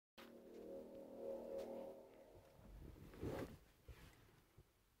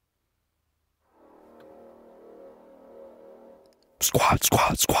Squad,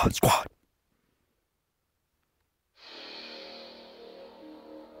 squad, squad, squad.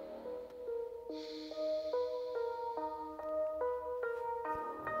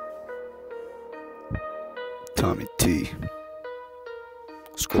 Tommy T.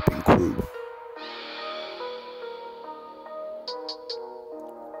 Scorpion Crew.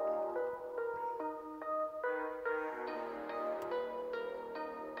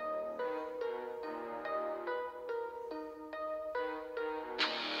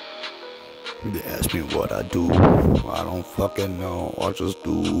 They ask me what I do, I don't fucking know, I just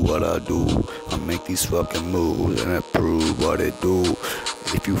do what I do. I make these fucking moves and I prove what it do.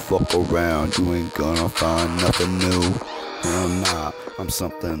 If you fuck around, you ain't gonna find nothing new. Hell nah, I'm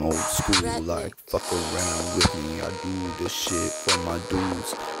something old school, like fuck around with me. I do this shit for my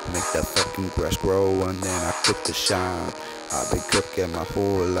dudes, make that fucking grass grow and then I cook the shine. I've been cooking my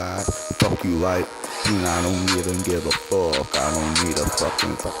whole life, fuck you right, and I don't even give a fuck. I don't need a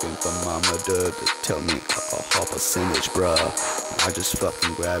fucking thermometer to tell me alcohol percentage, bruh. I just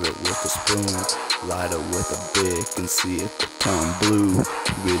fucking grab it with a spoon, light it with a bic and see if it turn blue.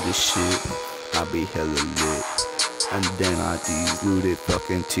 With this shit, I be hella lit, and then I diluted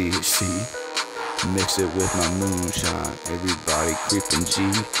fucking THC. Mix it with my moonshine, everybody creepin' G.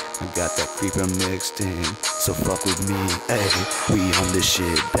 I got that creepin' mixed in, so fuck with me, ayy. We on this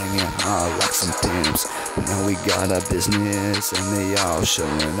shit, banging hard like some pimps. Now we got a business, and they all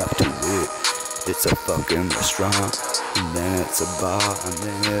showing up to it. It's a fucking restaurant, and then it's a bar, and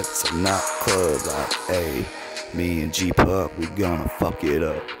then it's a nightclub. Like, ayy, me and G-Puck, we gonna fuck it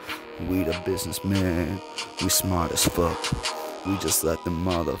up. We the businessmen, we smart as fuck. We just let the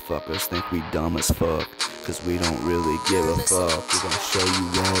motherfuckers think we dumb as fuck, cause we don't really give a fuck. We gonna show you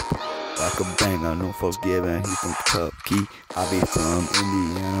up like a banger, no folks giving. He from Kentucky, I be from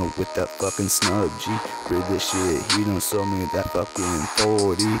Indiana with that fucking snub G. Read this shit, he done sold me that fucking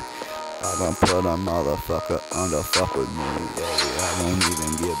 40. I done put a motherfucker under, fuck with me, yeah. I don't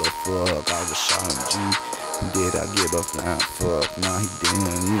even give a fuck, I just shot him G. Did I give a flying fuck? Nah, he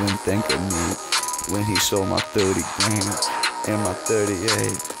didn't even think of me when he sold my 30 grand and my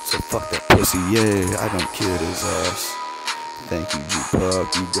 38. So fuck that pussy, yeah, I done killed his ass. Thank you, G-Puck,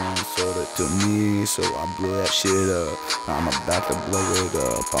 you done sold it to me, so I blew that shit up. I'm about to blow it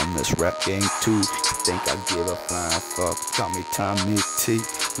up on this rap game too. You think I give a flying fuck? Call me Tommy T,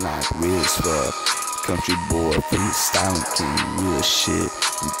 like Wiz fuck. Country boy, freestyle king, real shit.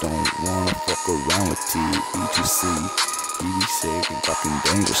 You don't wanna fuck around with T-E-G-C. He be sick and fucking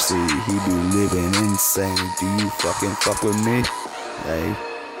dangerously. He be living insane. Do you fucking fuck with me? Hey,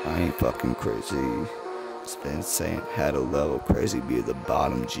 I ain't fucking crazy. It's been saying had a level crazy be at the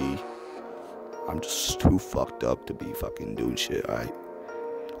bottom G. I'm just too fucked up to be fucking doing shit, alright?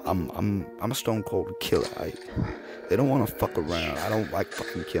 I'm a stone cold killer, alright? They don't wanna fuck around. I don't like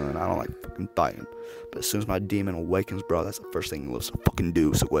fucking killing. I don't like fucking fighting. But as soon as my demon awakens, bro, that's the first thing he loves to fucking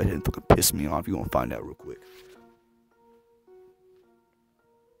do. So go ahead and fucking piss me off. You gonna find out real quick.